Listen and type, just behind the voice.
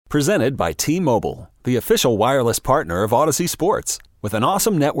Presented by T-Mobile, the official wireless partner of Odyssey Sports. With an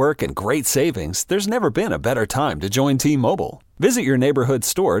awesome network and great savings, there's never been a better time to join T-Mobile. Visit your neighborhood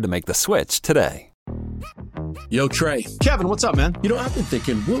store to make the switch today. Yo, Trey. Kevin, what's up, man? You know, I've been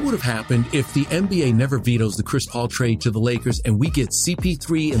thinking, what would have happened if the NBA never vetoes the Chris Paul trade to the Lakers and we get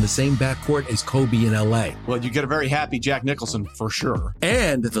CP3 in the same backcourt as Kobe in LA? Well, you get a very happy Jack Nicholson, for sure.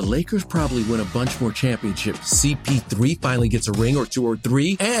 And the Lakers probably win a bunch more championships. CP3 finally gets a ring or two or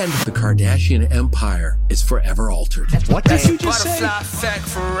three, and the Kardashian empire is forever altered. What did you just say?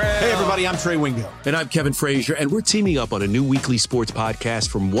 Hey, everybody, I'm Trey Wingo. And I'm Kevin Frazier, and we're teaming up on a new weekly sports podcast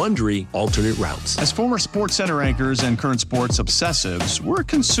from Wondery, Alternate Routes. As former Sports Center anchors and current sports obsessives, we're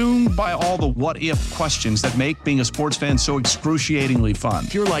consumed by all the what-if questions that make being a sports fan so excruciatingly fun.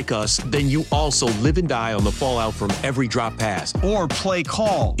 If you're like us, then you also live and die on the fallout from every drop pass. Or play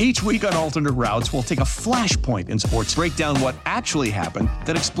call. Each week on Alternate Routes, we'll take a flashpoint in sports, break down what actually happened,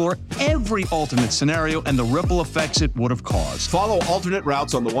 then explore every alternate scenario and the ripple effects it would have caused. Follow Alternate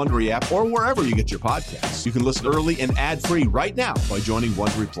Routes on the Wondery app or wherever you get your podcasts. You can listen early and ad-free right now by joining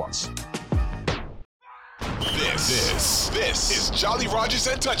Wondery Plus. This is Jolly Rogers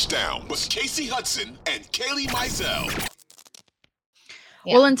and Touchdown with Casey Hudson and Kaylee Mizell.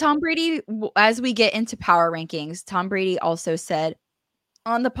 Yeah. Well, and Tom Brady, as we get into power rankings, Tom Brady also said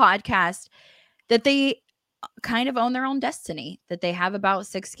on the podcast that they kind of own their own destiny, that they have about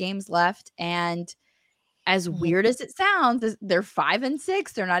 6 games left. And as weird as it sounds, they're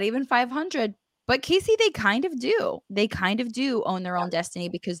 5-6. They're not even 500. But Casey, they kind of do. They kind of do own their own destiny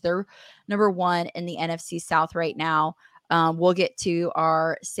because they're number 1 in the NFC South right now. We'll get to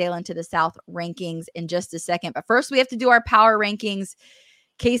our Sail into the South rankings in just a second. But first, we have to do our power rankings.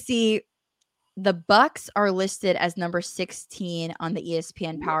 Casey, the Bucs are listed as number 16 on the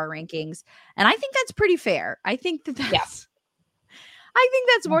ESPN power rankings. And I think that's pretty fair. I think that's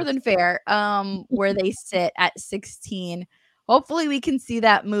more than fair where they sit at 16. Hopefully we can see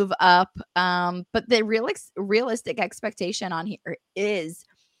that move up. But the realistic expectation on here is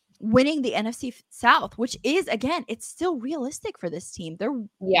winning the NFC South, which is, again, it's still realistic for this team.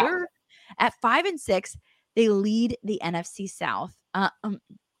 They're at 5-6. They lead the NFC South. A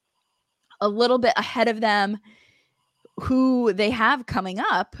little bit ahead of them, who they have coming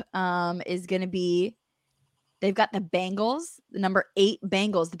up is going to be, they've got the Bengals, the number 8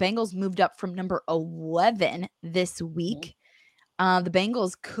 Bengals. The Bengals moved up from number 11 this week. The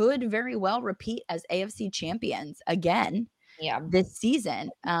Bengals could very well repeat as AFC champions again this season.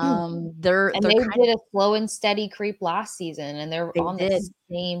 They did a slow and steady creep last season, and they're on the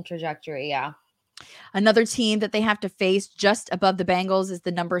same trajectory. Yeah. Another team that they have to face just above the Bengals is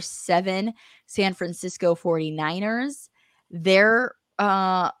the number 7 San Francisco 49ers.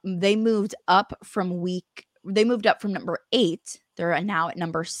 They moved up from number 8. They're now at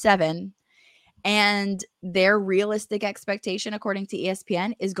number 7. And their realistic expectation, according to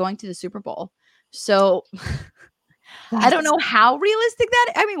ESPN, is going to the Super Bowl. So I don't know how realistic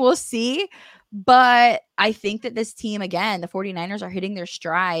we'll see. But I think that this team, again, the 49ers are hitting their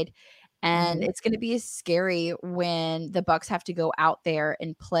stride. And it's going to be scary when the Bucs have to go out there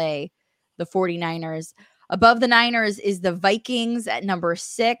and play the 49ers. Above the Niners is the Vikings at number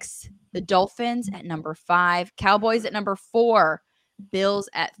 6, the Dolphins at number 5, Cowboys at number 4, Bills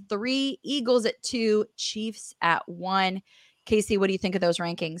at 3, Eagles at 2, Chiefs at 1. Casey, what do you think of those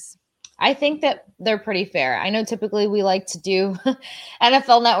rankings? I think that they're pretty fair. I know typically we like to do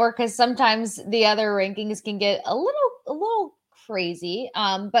NFL Network because sometimes the other rankings can get a little crazy.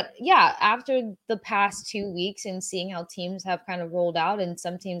 But yeah, after the past 2 weeks and seeing how teams have kind of rolled out and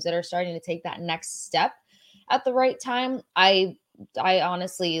some teams that are starting to take that next step at the right time, I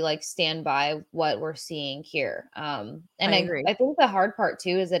honestly stand by what we're seeing here. And I agree. I think the hard part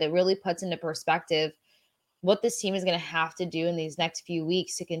too is that it really puts into perspective what this team is going to have to do in these next few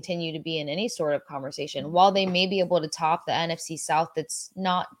weeks to continue to be in any sort of conversation. While they may be able to top the NFC South that's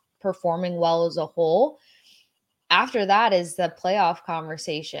not performing well as a whole, after that is the playoff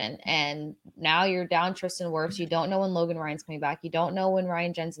conversation. And now you're down Tristan Wirfs. You don't know when Logan Ryan's coming back. You don't know when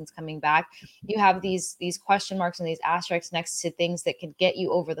Ryan Jensen's coming back. You have these question marks and these asterisks next to things that could get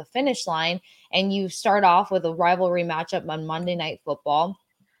you over the finish line. And you start off with a rivalry matchup on Monday Night Football.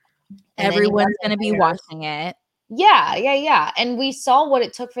 Everyone's going to be watching it. Yeah. And we saw what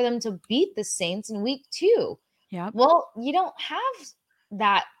it took for them to beat the Saints in week 2. Yeah. Well, you don't have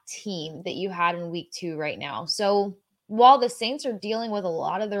that team that you had in week 2 right now. So while the Saints are dealing with a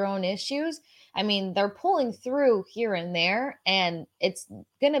lot of their own issues, I mean, they're pulling through here and there, and it's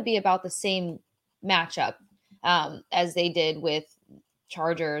going to be about the same matchup as they did with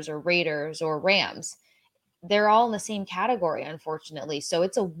Chargers or Raiders or Rams. they're all in the same category, unfortunately. So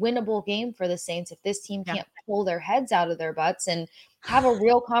it's a winnable game for the Saints if this team can't pull their heads out of their butts and have a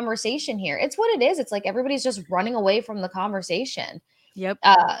real conversation here. It's what it is. It's like everybody's just running away from the conversation. Yep.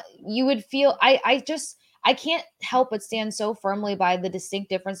 You would feel I can't help but stand so firmly by the distinct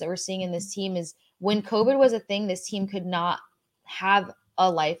difference that we're seeing in this team is when COVID was a thing, this team could not have a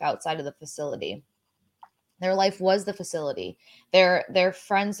life outside of the facility. Their life was the facility. Their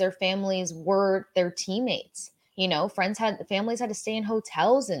friends, their families were their teammates. Families had to stay in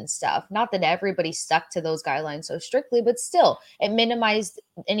hotels and stuff. Not that everybody stuck to those guidelines so strictly, but still it minimized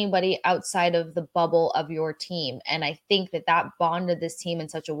anybody outside of the bubble of your team. And I think that bonded this team in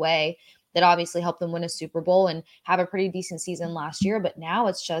such a way that obviously helped them win a Super Bowl and have a pretty decent season last year. But now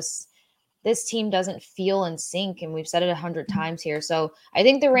it's just, this team doesn't feel in sync. And we've said it 100 times here. So I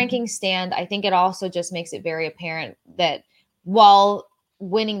think the rankings stand. I think it also just makes it very apparent that while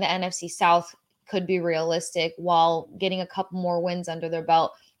winning the NFC South could be realistic, while getting a couple more wins under their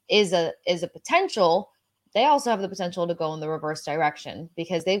belt is a potential, they also have the potential to go in the reverse direction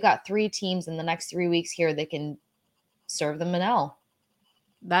because they've got 3 teams in the next 3 weeks here that can serve them an L.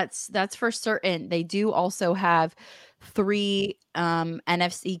 That's for certain. They do also have 3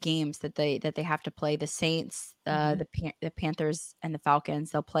 NFC games that they have to play. The Saints, the Panthers, and the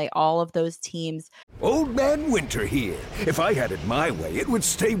Falcons. They'll play all of those teams. Old Man Winter here. If I had it my way, it would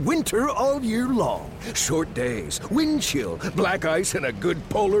stay winter all year long. Short days, wind chill, black ice, and a good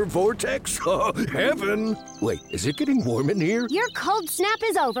polar vortex. Oh, heaven. Wait, is it getting warm in here? Your cold snap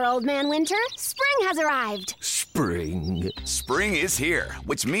is over, Old Man Winter. Spring has arrived. Spring. Spring is here,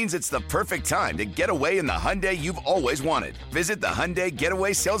 which means it's the perfect time to get away in the Hyundai you've always wanted. Visit the Hyundai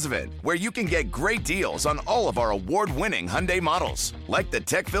Getaway Sales Event, where you can get great deals on all of our award-winning Hyundai models, like the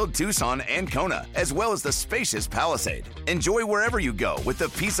tech-filled Tucson and Kona, as well as the spacious Palisade. Enjoy wherever you go with the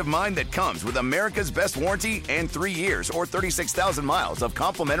peace of mind that comes with America's best warranty and 3 years or 36,000 miles of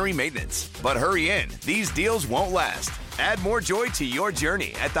complimentary maintenance. But hurry in, these deals won't last. Add more joy to your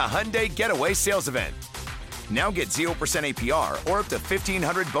journey at the Hyundai Getaway Sales Event. Now get 0% APR or up to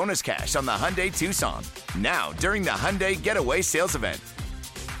 $1,500 bonus cash on the Hyundai Tucson. Now, during the Hyundai Getaway Sales Event.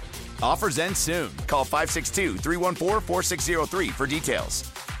 Offers end soon. Call 562-314-4603 for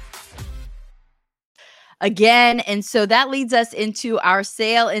details. Again, and so that leads us into our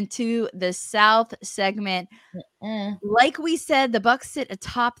sail into the South segment. Like we said, the Bucs sit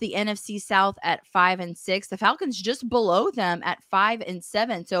atop the NFC South at 5-6. The Falcons just below them at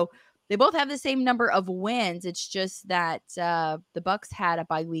 5-7. So they both have the same number of wins. It's just that the Bucs had a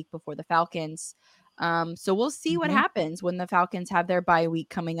bye week before the Falcons. So we'll see what happens when the Falcons have their bye week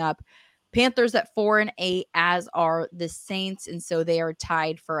coming up. Panthers at 4-8, as are the Saints. And so they are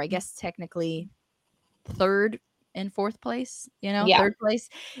tied for, I guess, technically 3rd and 4th place, 3rd place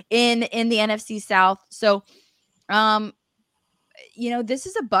in the NFC South. So, this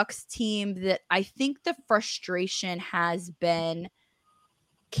is a Bucs team that I think the frustration has been,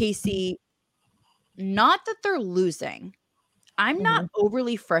 Casey, not that they're losing. I'm not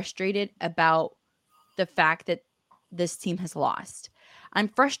overly frustrated about the fact that this team has lost. I'm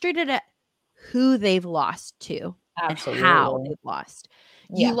frustrated at who they've lost to and how they've lost.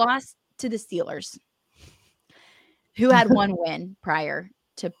 You lost to the Steelers, who had 1 win prior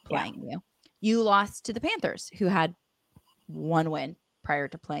to playing you. You lost to the Panthers, who had 1 win prior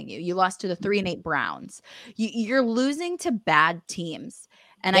to playing you. You lost to the 3-8 Browns. You're losing to bad teams.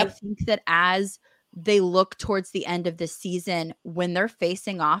 And I think that as they look towards the end of the season, when they're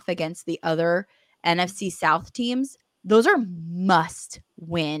facing off against the other NFC South teams, those are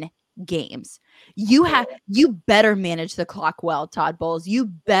must-win games. You better manage the clock well, Todd Bowles. You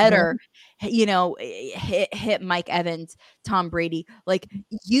better, hit Mike Evans, Tom Brady. Like,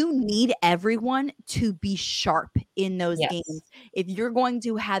 you need everyone to be sharp in those games. If you're going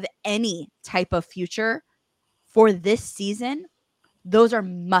to have any type of future for this season, those are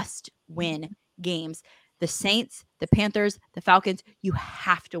must-win games. The Saints, the Panthers, the Falcons, you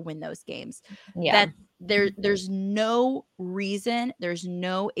have to win those games. There's no reason, there's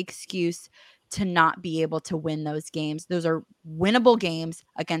no excuse to not be able to win those games. Those are winnable games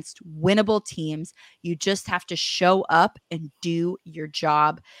against winnable teams. You just have to show up and do your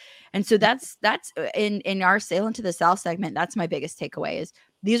job. And so that's in our Sail into the South segment, that's my biggest takeaway is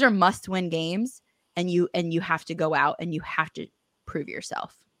these are must-win games, and you have to go out and you have to prove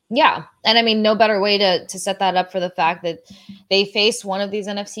yourself. Yeah. And I mean, no better way to set that up for the fact that they face one of these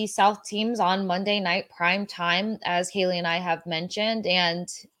NFC South teams on Monday night prime time, as Kaylee and I have mentioned. And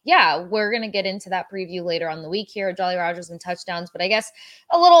we're going to get into that preview later on the week here at Jolly Rogers and Touchdowns. But I guess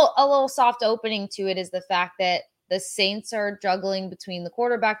a little soft opening to it is the fact that The Saints are juggling between the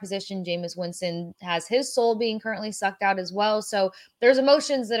quarterback position. Jameis Winston has his soul being currently sucked out as well. So there's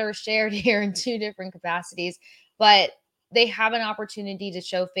emotions that are shared here in two different capacities, but they have an opportunity to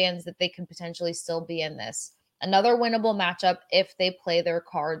show fans that they could potentially still be in this. Another winnable matchup if they play their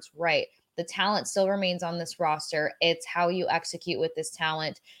cards right. The talent still remains on this roster. It's how you execute with this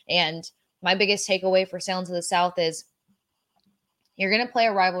talent. And my biggest takeaway for Sounds of the South is you're going to play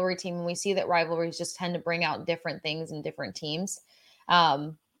a rivalry team, and we see that rivalries just tend to bring out different things in different teams.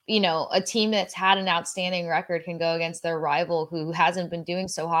 A team that's had an outstanding record can go against their rival who hasn't been doing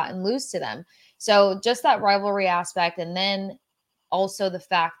so hot and lose to them. So just that rivalry aspect, and then also the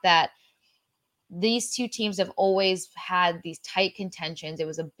fact that these two teams have always had these tight contentions. It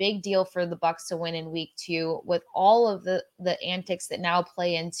was a big deal for the Bucs to win in week 2 with all of the antics that now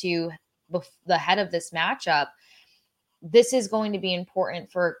play into the head of this matchup. This is going to be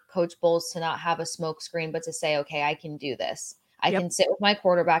important for Coach Bowles to not have a smokescreen, but to say, okay, I can do this. I can sit with my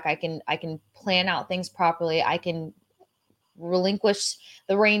quarterback. I can plan out things properly. I can relinquish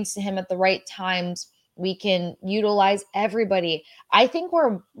the reins to him at the right times. We can utilize everybody. I think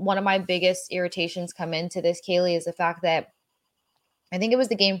where one of my biggest irritations come into this, Kaylee, is the fact that I think it was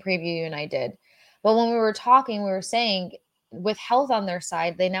the game preview you and I did. But when we were talking, we were saying with health on their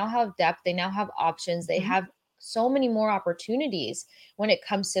side, they now have depth. They now have options. They have so many more opportunities when it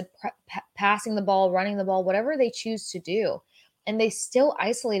comes to passing the ball, running the ball, whatever they choose to do. And they still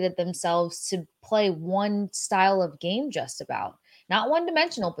isolated themselves to play one style of game, just about. Not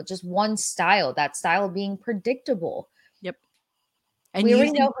one-dimensional, but just one style, that style being predictable. Yep. And we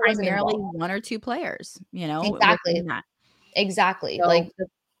using know primarily one or two players, Exactly. Exactly. So,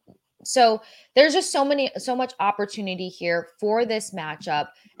 So there's just so much opportunity here for this matchup.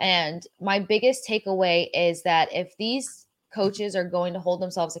 And my biggest takeaway is that if these coaches are going to hold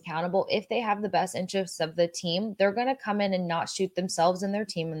themselves accountable, if they have the best interests of the team, they're going to come in and not shoot themselves and their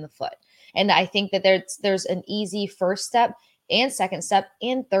team in the foot. And I think that there's an easy first step and second step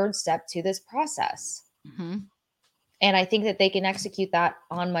and third step to this process. Mm-hmm. And I think that they can execute that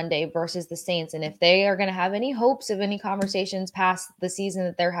on Monday versus the Saints. And if they are going to have any hopes of any conversations past the season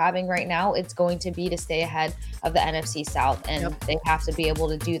that they're having right now, it's going to be to stay ahead of the NFC South. And they have to be able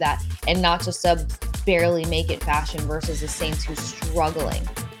to do that and not just a barely make it fashion versus the Saints who's struggling.